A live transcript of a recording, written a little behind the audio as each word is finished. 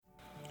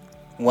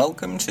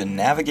Welcome to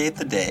Navigate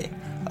the Day,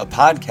 a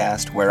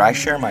podcast where I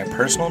share my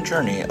personal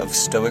journey of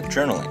Stoic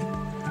journaling.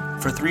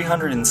 For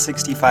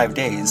 365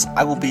 days,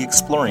 I will be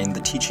exploring the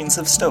teachings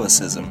of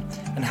Stoicism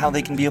and how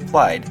they can be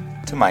applied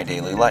to my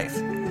daily life.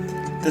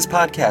 This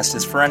podcast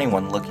is for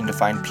anyone looking to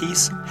find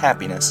peace,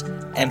 happiness,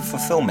 and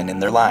fulfillment in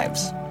their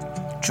lives.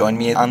 Join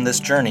me on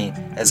this journey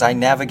as I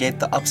navigate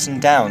the ups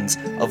and downs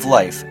of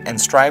life and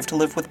strive to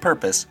live with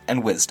purpose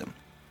and wisdom.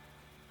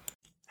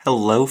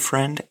 Hello,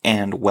 friend,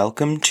 and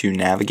welcome to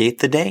Navigate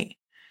the Day.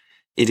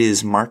 It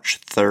is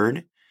March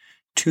 3rd,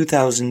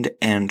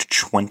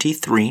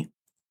 2023.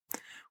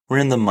 We're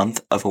in the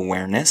month of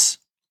awareness,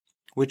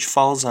 which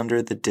falls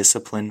under the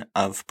discipline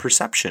of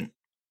perception.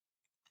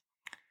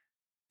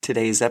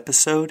 Today's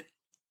episode,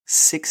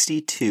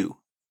 62,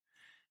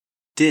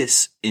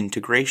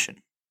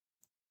 Disintegration.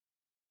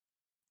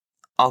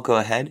 I'll go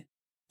ahead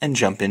and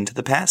jump into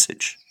the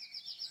passage.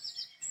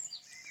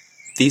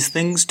 These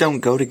things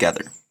don't go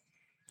together.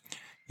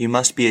 You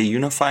must be a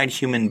unified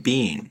human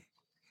being,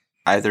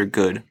 either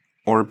good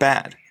or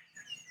bad.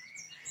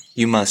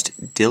 You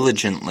must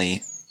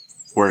diligently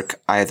work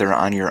either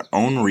on your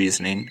own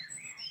reasoning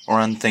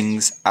or on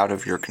things out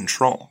of your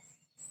control.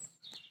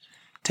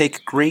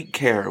 Take great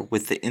care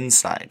with the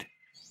inside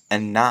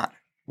and not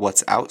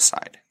what's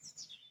outside,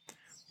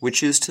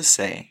 which is to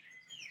say,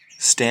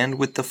 stand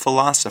with the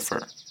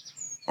philosopher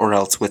or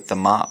else with the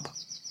mob.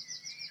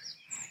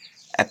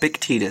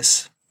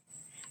 Epictetus,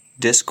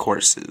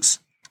 Discourses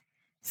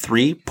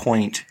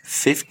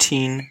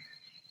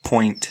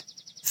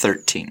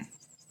 3.15.13.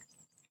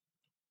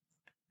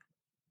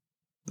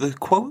 The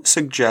quote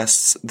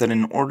suggests that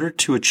in order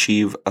to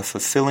achieve a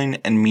fulfilling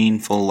and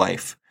meaningful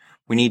life,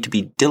 we need to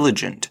be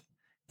diligent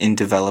in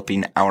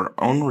developing our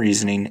own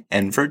reasoning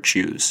and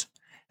virtues,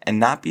 and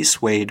not be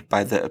swayed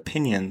by the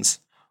opinions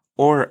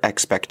or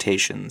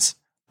expectations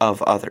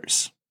of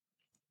others.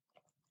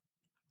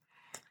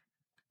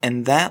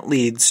 And that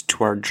leads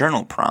to our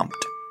journal prompt.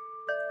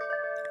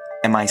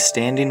 Am I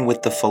standing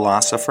with the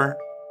philosopher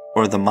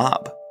or the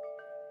mob?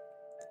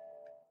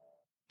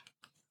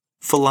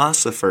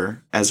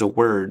 Philosopher, as a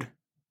word,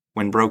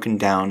 when broken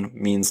down,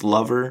 means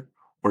lover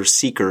or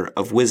seeker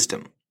of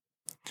wisdom.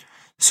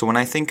 So when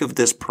I think of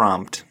this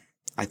prompt,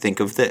 I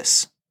think of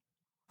this.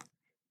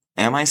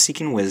 Am I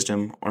seeking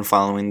wisdom or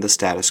following the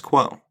status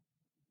quo?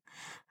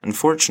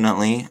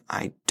 Unfortunately,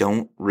 I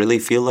don't really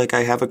feel like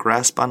I have a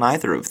grasp on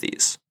either of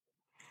these.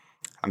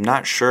 I'm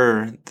not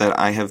sure that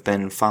I have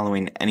been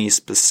following any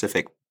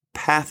specific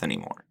path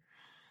anymore.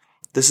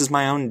 This is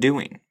my own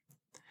doing.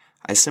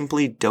 I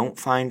simply don't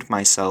find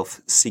myself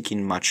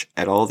seeking much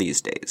at all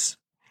these days,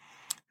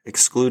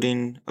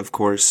 excluding, of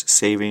course,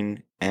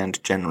 saving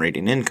and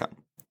generating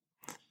income.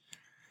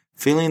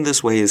 Feeling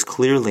this way is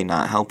clearly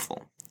not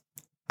helpful.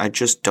 I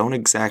just don't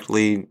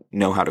exactly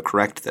know how to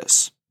correct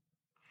this.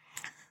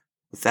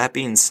 With that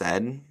being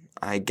said,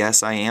 I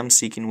guess I am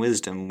seeking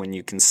wisdom when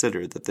you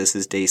consider that this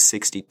is day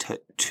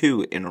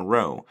 62 in a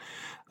row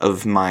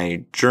of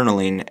my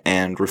journaling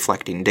and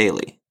reflecting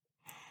daily.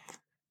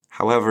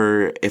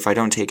 However, if I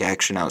don't take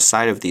action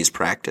outside of these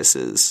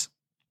practices,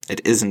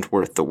 it isn't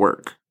worth the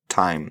work,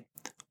 time,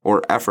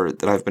 or effort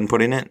that I've been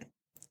putting in.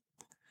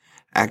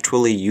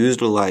 Actually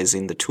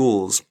utilizing the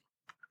tools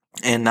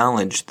and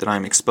knowledge that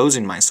I'm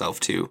exposing myself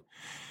to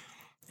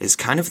is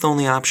kind of the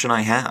only option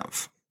I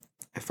have.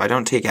 If I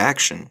don't take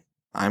action,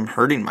 I'm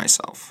hurting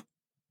myself.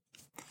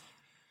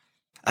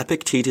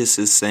 Epictetus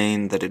is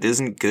saying that it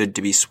isn't good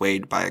to be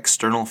swayed by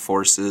external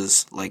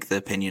forces like the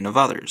opinion of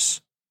others.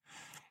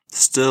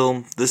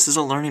 Still, this is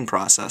a learning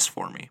process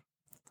for me.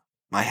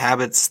 My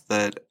habits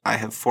that I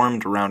have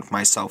formed around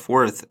my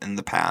self-worth in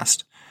the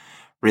past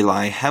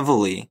rely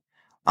heavily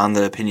on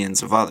the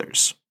opinions of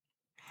others.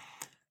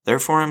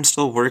 Therefore, I'm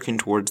still working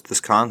towards this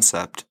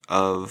concept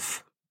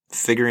of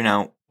figuring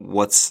out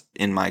what's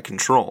in my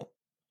control.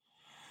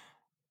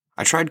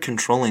 I tried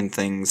controlling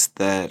things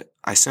that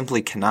I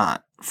simply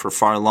cannot for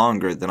far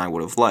longer than I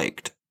would have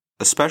liked,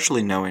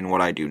 especially knowing what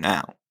I do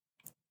now.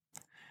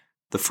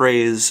 The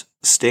phrase,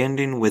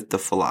 standing with the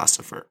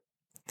philosopher,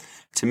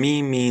 to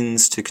me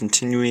means to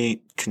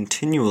continually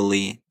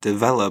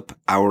develop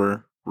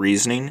our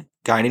reasoning,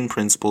 guiding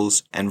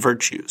principles, and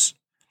virtues.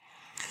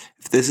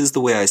 If this is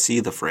the way I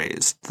see the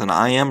phrase, then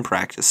I am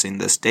practicing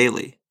this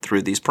daily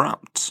through these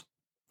prompts.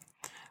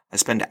 I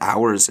spend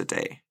hours a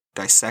day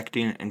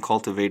dissecting and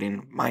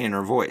cultivating my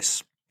inner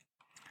voice.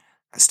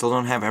 I still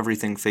don't have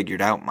everything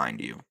figured out,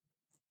 mind you,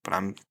 but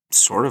I'm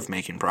sort of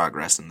making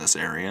progress in this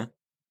area.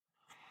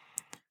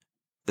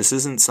 This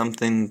isn't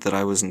something that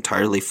I was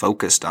entirely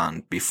focused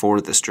on before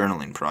this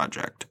journaling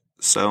project,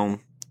 so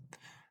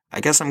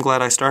I guess I'm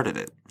glad I started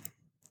it.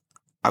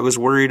 I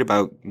wasn't worried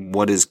about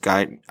what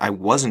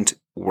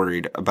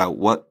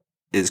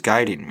is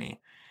guiding me,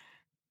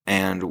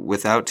 and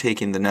without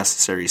taking the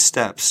necessary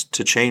steps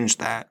to change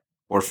that,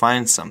 or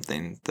find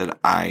something that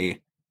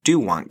I do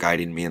want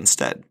guiding me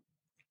instead.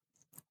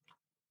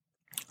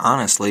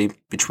 Honestly,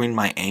 between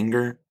my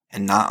anger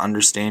and not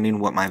understanding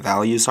what my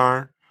values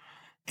are,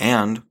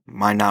 and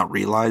my not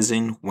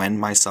realizing when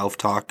my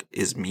self-talk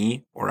is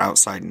me or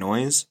outside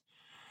noise,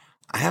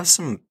 I have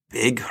some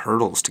big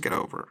hurdles to get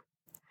over.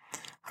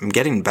 I'm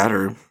getting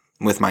better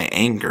with my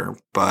anger,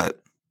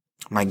 but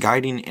my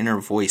guiding inner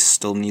voice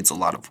still needs a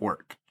lot of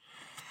work.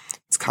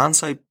 It's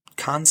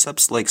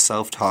concepts like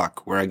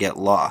self-talk where I get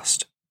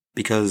lost,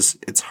 because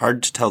it's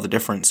hard to tell the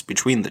difference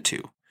between the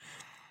two,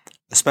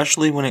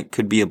 especially when it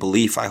could be a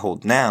belief I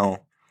hold now,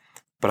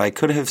 but I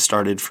could have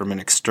started from an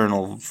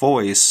external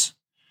voice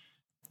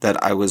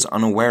that I was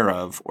unaware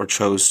of or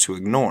chose to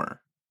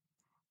ignore.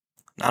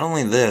 Not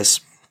only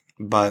this,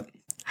 but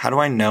how do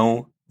I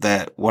know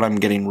that what I'm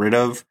getting rid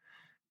of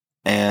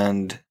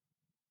and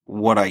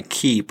what I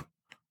keep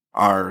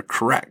are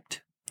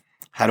correct?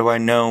 How do I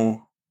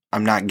know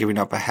I'm not giving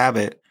up a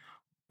habit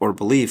or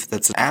belief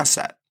that's an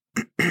asset?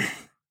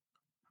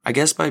 I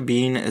guess by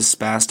being as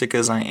spastic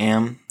as I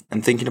am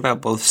and thinking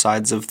about both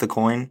sides of the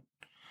coin,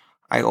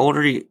 I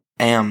already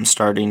am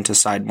starting to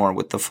side more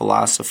with the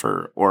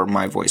philosopher or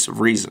my voice of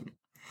reason.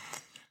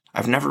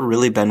 I've never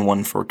really been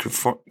one for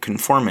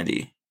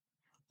conformity,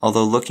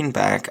 although looking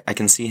back, I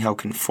can see how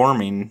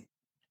conforming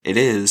it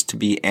is to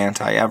be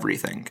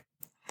anti-everything.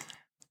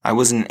 I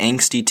was an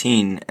angsty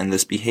teen, and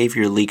this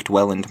behavior leaked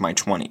well into my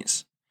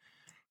 20s.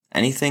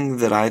 Anything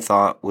that I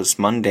thought was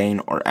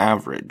mundane or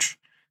average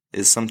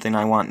is something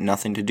I want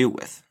nothing to do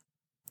with.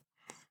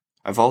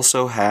 I've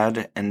also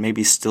had, and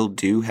maybe still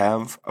do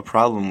have, a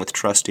problem with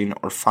trusting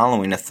or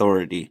following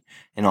authority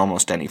in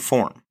almost any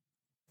form.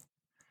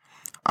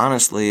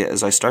 Honestly,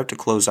 as I start to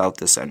close out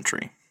this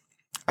entry,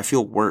 I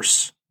feel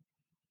worse,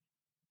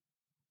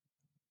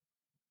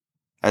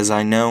 as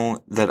I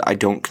know that I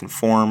don't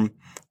conform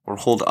or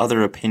hold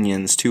other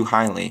opinions too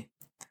highly,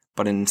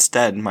 but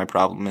instead my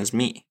problem is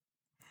me.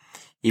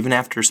 Even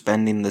after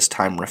spending this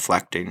time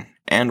reflecting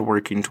and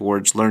working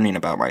towards learning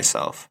about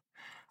myself,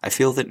 I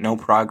feel that no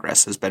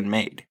progress has been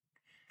made.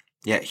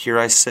 Yet here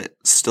I sit,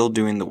 still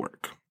doing the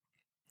work.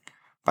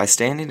 By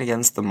standing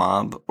against the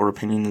mob or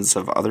opinions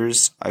of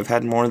others, I've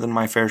had more than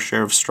my fair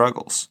share of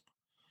struggles.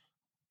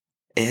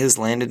 It has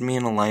landed me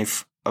in a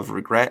life of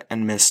regret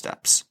and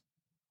missteps.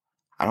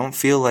 I don't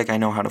feel like I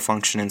know how to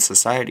function in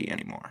society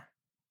anymore.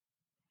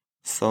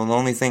 So the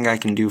only thing I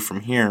can do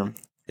from here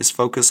is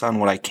focus on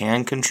what I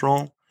can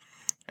control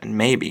and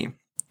maybe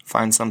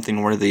find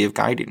something worthy of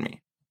guiding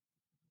me.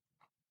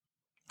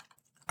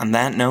 On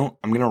that note,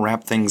 I'm going to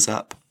wrap things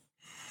up.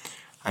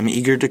 I'm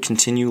eager to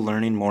continue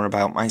learning more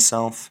about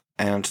myself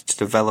and to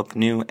develop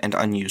new and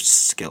unused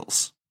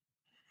skills.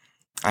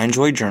 I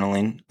enjoy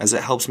journaling as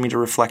it helps me to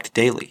reflect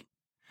daily,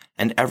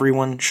 and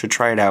everyone should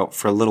try it out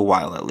for a little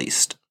while at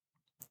least.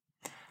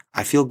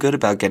 I feel good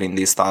about getting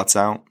these thoughts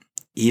out,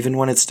 even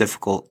when it's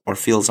difficult or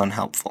feels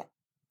unhelpful.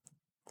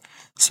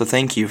 So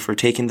thank you for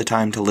taking the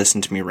time to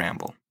listen to me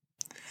ramble.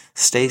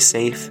 Stay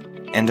safe,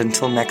 and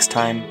until next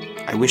time,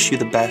 I wish you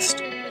the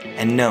best,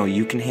 and know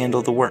you can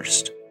handle the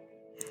worst.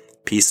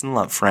 Peace and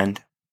love, friend.